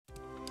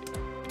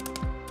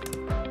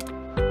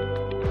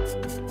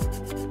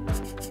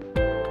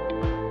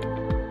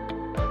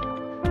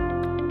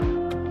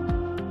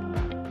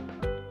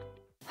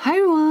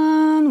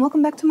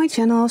my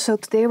channel. So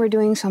today we're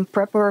doing some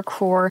prep work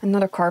for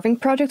another carving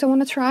project I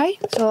want to try.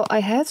 So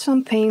I had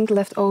some paint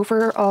left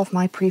over of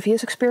my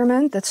previous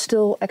experiment that's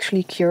still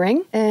actually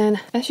curing. And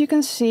as you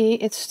can see,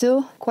 it's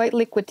still quite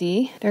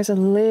liquidy. There's a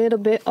little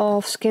bit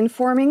of skin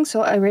forming,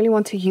 so I really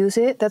want to use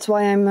it. That's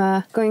why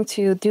I'm going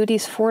to do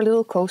these 4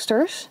 little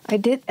coasters. I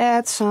did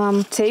add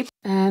some tape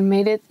and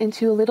made it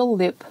into a little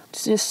lip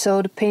just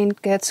so the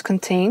paint gets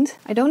contained.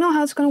 I don't know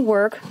how it's going to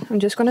work. I'm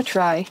just going to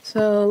try.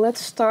 So let's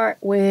start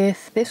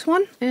with this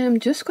one. And I'm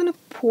just going to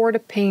pour the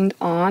paint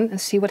on and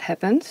see what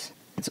happens.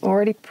 It's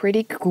already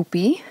pretty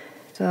goopy.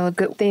 So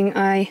good thing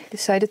I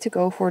decided to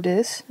go for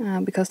this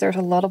because there's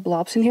a lot of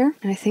blobs in here.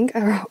 And I think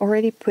I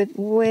already put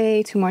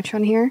way too much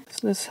on here.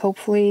 So let's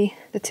hopefully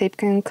the tape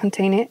can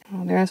contain it.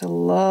 Oh, there's a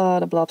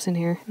lot of blobs in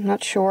here. I'm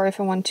not sure if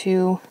I want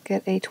to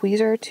get a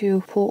tweezer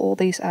to pull all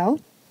these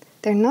out.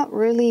 They're not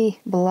really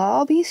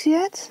blobbies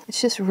yet. It's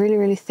just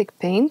really thick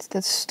paint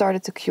that's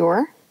started to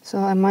cure. So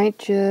I might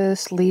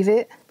just leave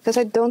it because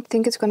I don't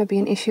think it's going to be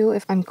an issue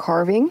if I'm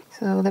carving.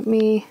 So let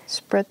me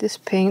spread this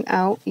paint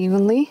out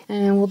evenly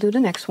and we'll do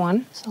the next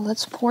one. So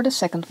let's pour the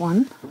second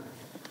one.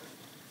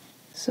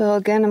 So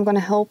again, I'm going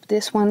to help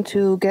this one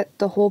to get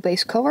the whole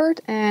base covered,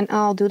 and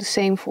I'll do the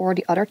same for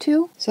the other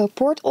 2. So I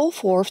poured all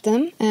 4 of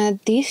them, and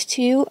these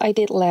 2 I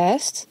did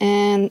last,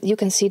 and you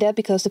can see that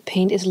because the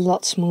paint is a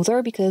lot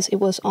smoother because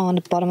it was on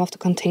the bottom of the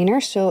container,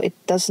 so it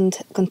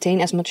doesn't contain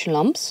as much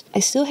lumps.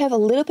 I still have a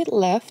little bit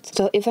left,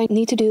 so if I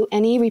need to do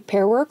any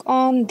repair work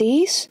on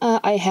these,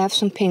 I have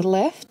some paint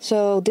left.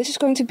 So this is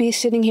going to be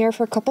sitting here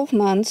for a couple of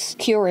months,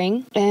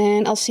 curing,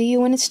 and I'll see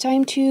you when it's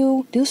time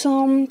to do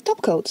some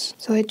top coats.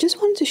 So I just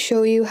wanted to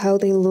show you how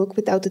they look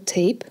without the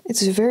tape.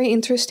 It's very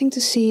interesting to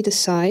see the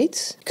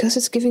sides because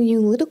it's giving you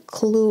a little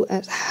clue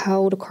at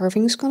how the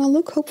carving is gonna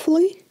look,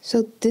 hopefully.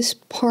 So this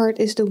part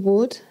is the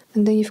wood,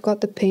 and then you've got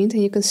the paint,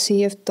 and you can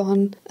see I've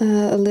done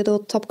a little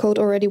top coat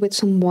already with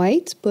some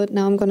white, but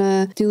now I'm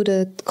gonna do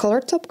the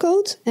colored top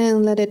coat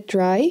and let it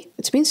dry.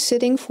 It's been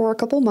sitting for a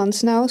couple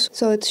months now,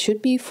 so it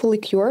should be fully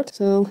cured.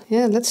 So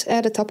yeah, let's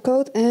add a top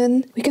coat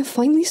and we can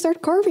finally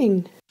start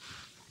carving.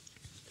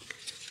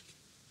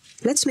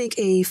 Let's make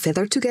a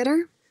feather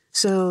together.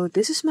 So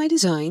this is my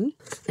design,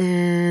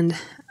 and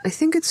I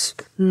think it's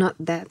not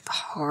that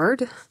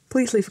hard.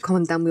 Please leave a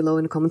comment down below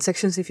in the comment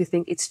sections if you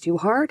think it's too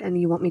hard and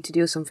you want me to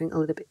do something a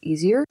little bit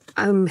easier.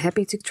 I'm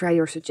happy to try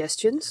your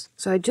suggestions.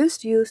 So I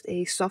just used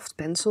a soft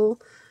pencil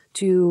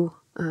to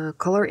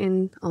color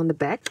in on the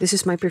back. This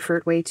is my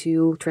preferred way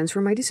to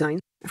transfer my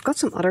design. I've got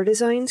some other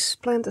designs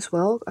planned as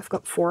well. I've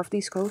got 4 of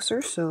these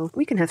coasters, so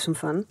we can have some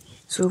fun.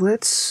 So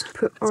let's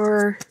put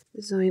our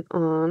design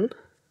on.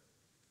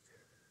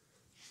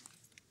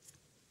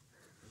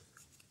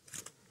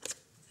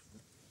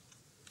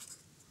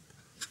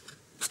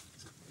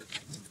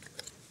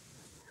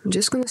 I'm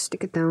just going to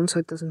stick it down so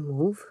it doesn't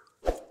move.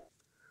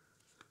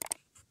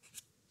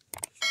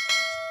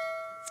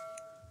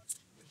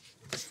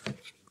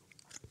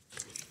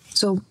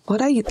 So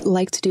what I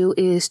like to do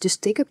is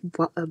just take a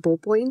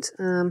ballpoint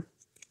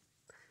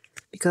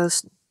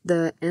because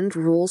the end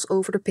rolls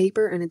over the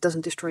paper and it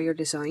doesn't destroy your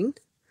design.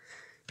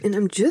 And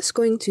I'm just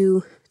going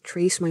to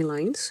trace my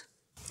lines.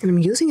 And I'm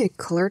using a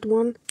colored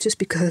one just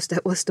because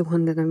that was the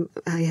one that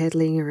I had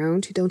laying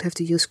around. You don't have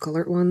to use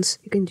colored ones.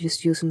 You can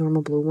just use a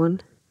normal blue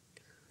one.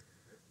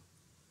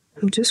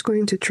 I'm just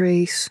going to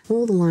trace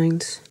all the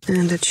lines,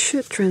 and that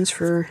should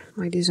transfer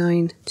my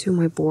design to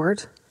my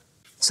board.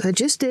 So I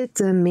just did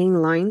the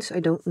main lines. I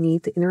don't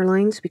need the inner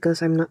lines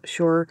because I'm not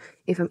sure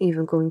if I'm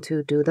even going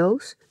to do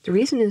those. The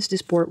reason is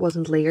this board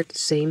wasn't layered the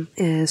same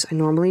as I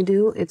normally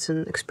do. It's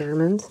an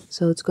experiment,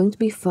 so it's going to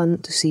be fun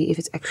to see if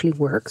it actually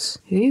works.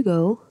 Here you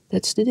go.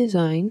 That's the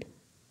design.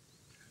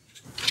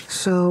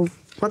 So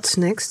what's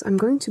next? I'm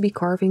going to be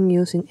carving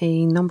using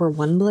a number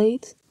 1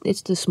 blade.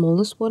 It's the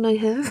smallest one I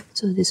have,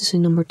 so this is a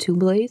number 2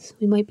 blade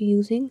we might be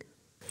using.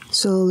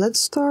 So let's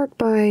start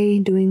by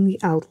doing the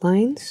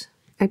outlines.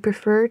 I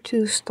prefer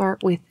to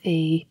start with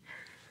a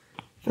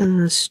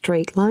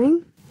straight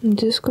line. I'm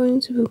just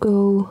going to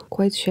go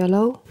quite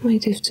shallow.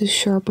 Might have to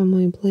sharpen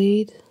my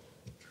blade.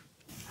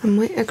 I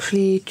might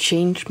actually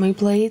change my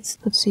blade.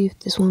 Let's see if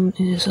this one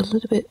is a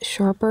little bit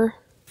sharper.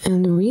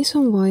 And the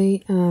reason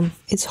why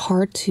it's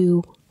hard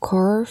to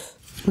carve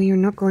when you're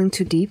not going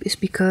too deep is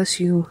because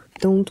you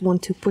don't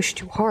want to push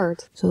too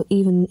hard. So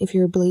even if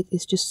your blade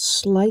is just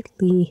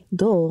slightly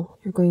dull,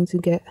 you're going to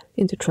get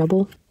into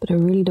trouble. But I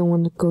really don't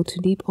want to go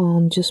too deep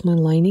on just my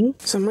lining.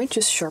 So I might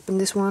just sharpen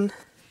this one.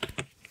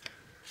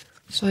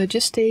 So I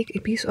just take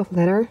a piece of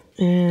leather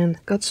and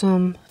got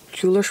some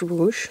jeweler's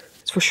rouge.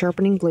 It's for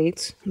sharpening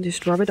blades. And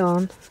just rub it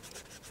on.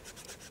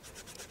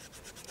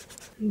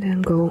 And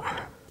then go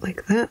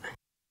like that.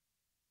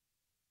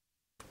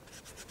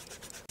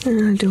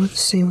 And I do it the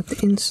same with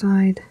the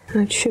inside.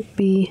 And it should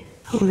be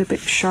a little bit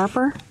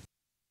sharper.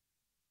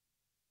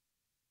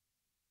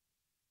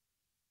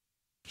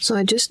 So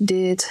I just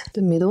did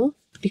the middle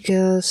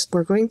because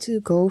we're going to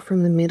go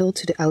from the middle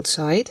to the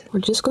outside. We're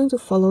just going to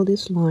follow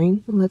this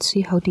line and let's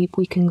see how deep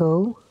we can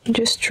go.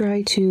 Just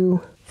try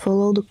to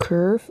follow the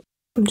curve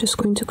I'm just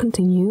going to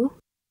continue.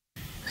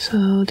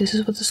 So this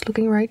is what it's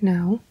looking right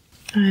now.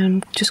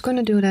 I'm just going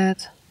to do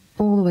that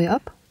all the way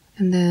up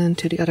and then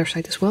to the other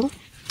side as well.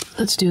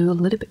 Let's do a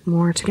little bit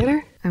more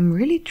together. I'm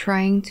really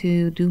trying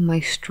to do my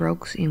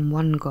strokes in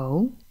one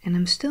go, and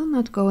I'm still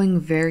not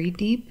going very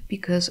deep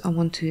because I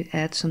want to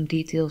add some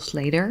details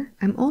later.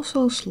 I'm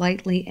also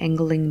slightly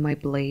angling my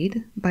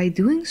blade. By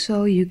doing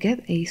so, you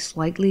get a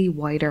slightly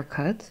wider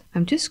cut.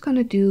 I'm just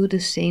gonna do the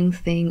same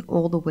thing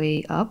all the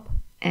way up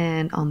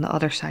and on the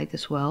other side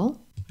as well.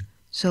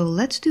 So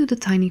let's do the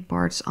tiny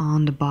parts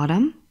on the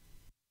bottom.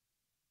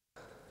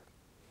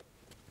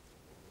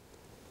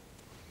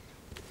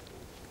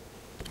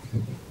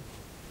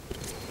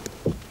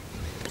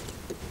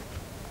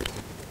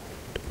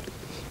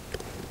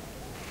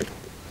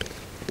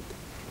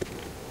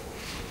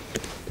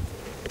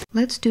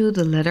 Let's do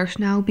the letters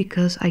now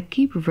because I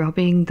keep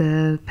rubbing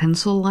the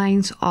pencil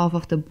lines off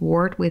of the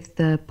board with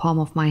the palm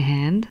of my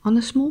hand. On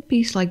a small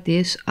piece like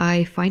this,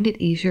 I find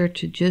it easier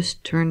to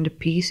just turn the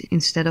piece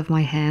instead of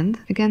my hand.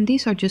 Again,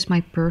 these are just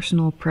my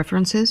personal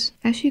preferences.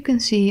 As you can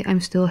see,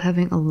 I'm still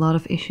having a lot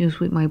of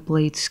issues with my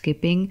blade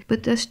skipping,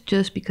 but that's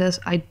just because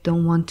I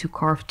don't want to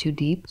carve too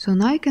deep. So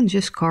now I can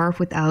just carve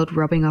without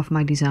rubbing off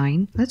my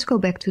design. Let's go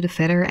back to the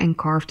feather and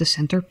carve the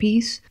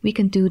centerpiece. We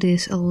can do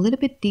this a little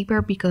bit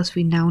deeper because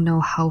we now know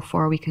how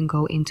far we can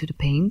go into the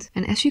paint,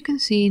 and as you can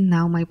see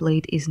now my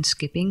blade isn't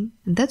skipping,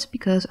 and that's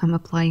because I'm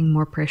applying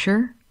more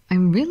pressure.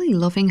 I'm really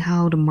loving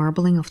how the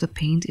marbling of the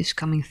paint is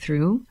coming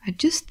through. I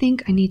just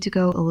think I need to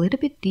go a little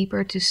bit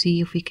deeper to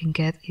see if we can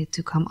get it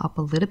to come up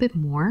a little bit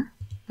more.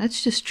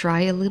 Let's just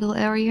try a little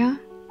area.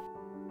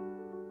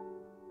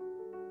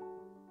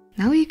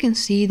 Now you can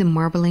see the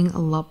marbling a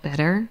lot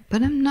better,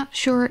 but I'm not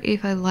sure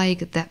if I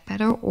like that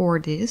better or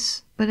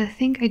this, but I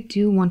think I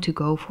do want to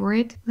go for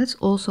it. Let's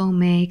also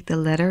make the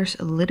letters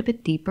a little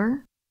bit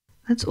deeper.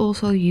 Let's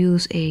also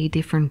use a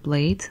different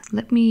blade.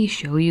 Let me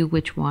show you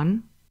which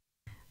one.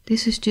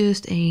 This is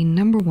just a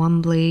number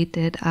 1 blade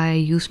that I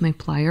use my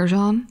pliers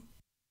on.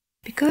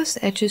 Because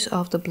the edges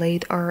of the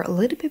blade are a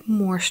little bit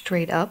more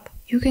straight up,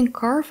 you can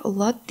carve a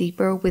lot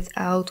deeper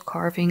without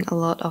carving a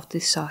lot of the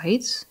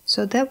sides.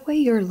 So that way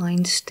your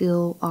lines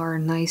still are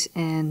nice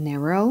and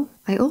narrow.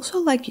 I also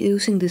like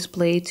using this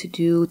blade to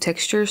do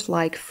textures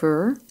like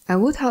fur. I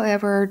would,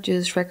 however,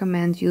 just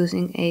recommend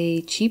using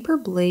a cheaper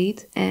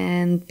blade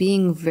and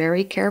being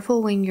very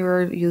careful when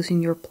you're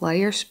using your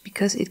pliers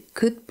because it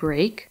could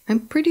break.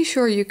 I'm pretty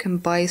sure you can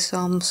buy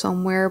some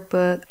somewhere,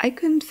 but I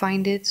couldn't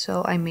find it,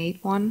 so I made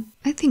one.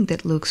 I think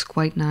that looks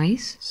quite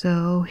nice.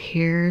 So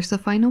here's the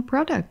final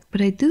product.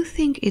 But I do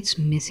think it's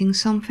missing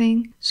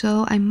something,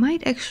 so I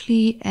might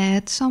actually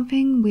add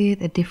something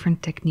with a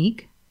different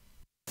technique.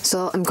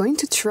 So I'm going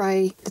to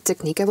try the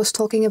technique I was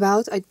talking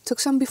about. I took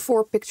some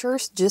before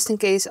pictures just in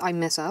case I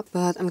mess up,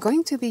 but I'm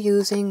going to be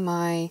using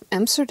my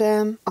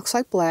Amsterdam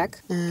Oxide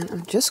Black, and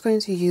I'm just going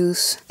to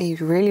use a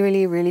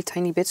really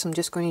tiny bit. So I'm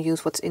just going to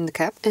use what's in the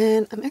cap,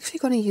 and I'm actually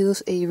going to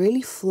use a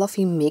really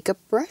fluffy makeup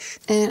brush,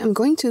 and I'm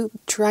going to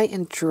try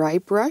and dry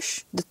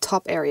brush the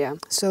top area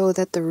so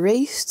that the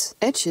raised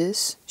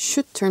edges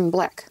should turn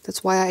black.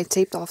 That's why I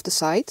taped off the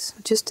sides.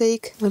 Just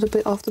take a little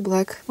bit of the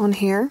black on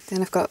here,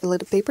 then I've got a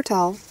little paper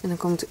towel, and I'm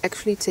going to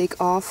actually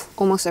take off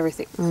almost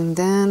everything, and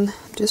then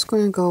I'm just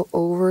going to go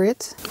over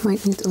it.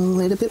 Might need a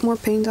little bit more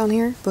paint on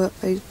here, but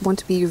I want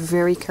to be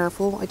very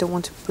careful. I don't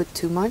want to put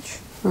too much.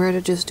 I'd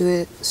rather just do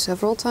it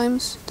several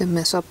times than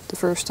mess up the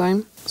first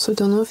time. So I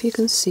don't know if you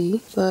can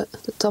see, but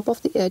the top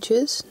of the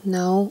edges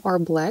now are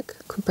black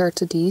compared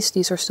to these.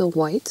 These are still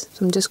white.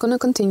 So I'm just going to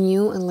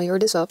continue and layer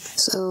this up.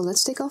 So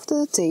let's take off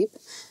the tape.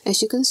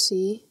 As you can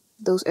see,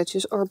 those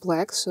edges are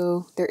black,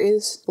 so there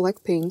is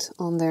black paint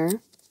on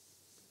there.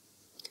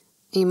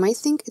 And you might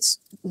think it's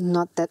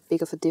not that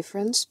big of a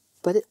difference,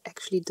 but it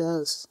actually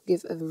does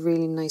give a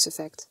really nice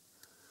effect.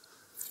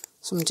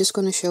 So I'm just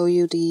going to show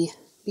you the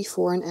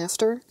before and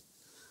after.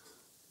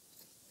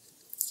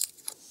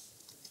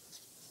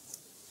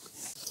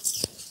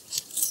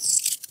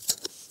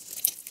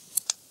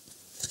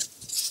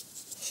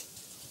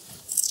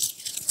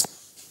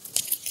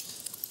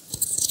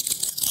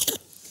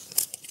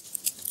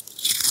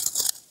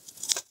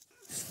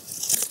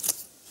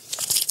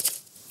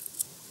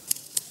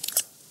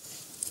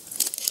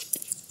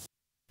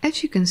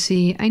 As you can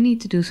see, I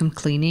need to do some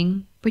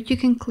cleaning, but you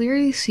can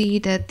clearly see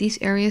that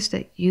these areas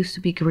that used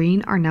to be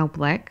green are now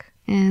black,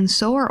 and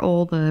so are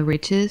all the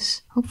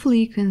ridges. Hopefully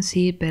you can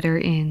see it better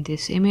in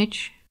this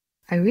image.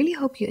 I really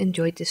hope you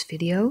enjoyed this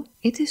video.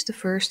 It is the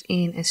first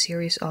in a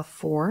series of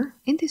 4.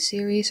 In this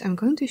series I'm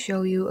going to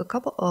show you a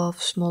couple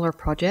of smaller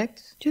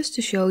projects, just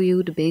to show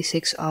you the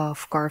basics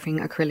of carving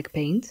acrylic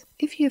paint.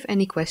 If you have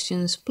any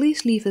questions,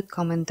 please leave a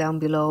comment down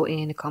below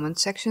in the comment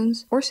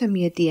sections or send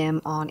me a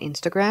DM on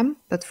Instagram.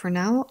 But for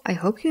now, I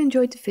hope you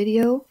enjoyed the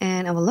video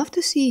and I would love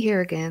to see you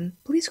here again.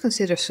 Please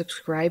consider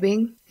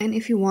subscribing, and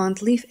if you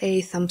want, leave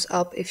a thumbs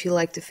up if you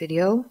liked the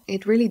video.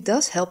 It really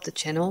does help the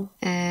channel.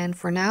 And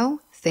for now,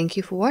 thank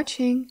you for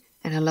watching,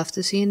 and I'd love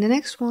to see you in the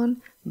next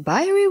one.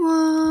 Bye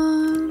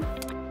everyone!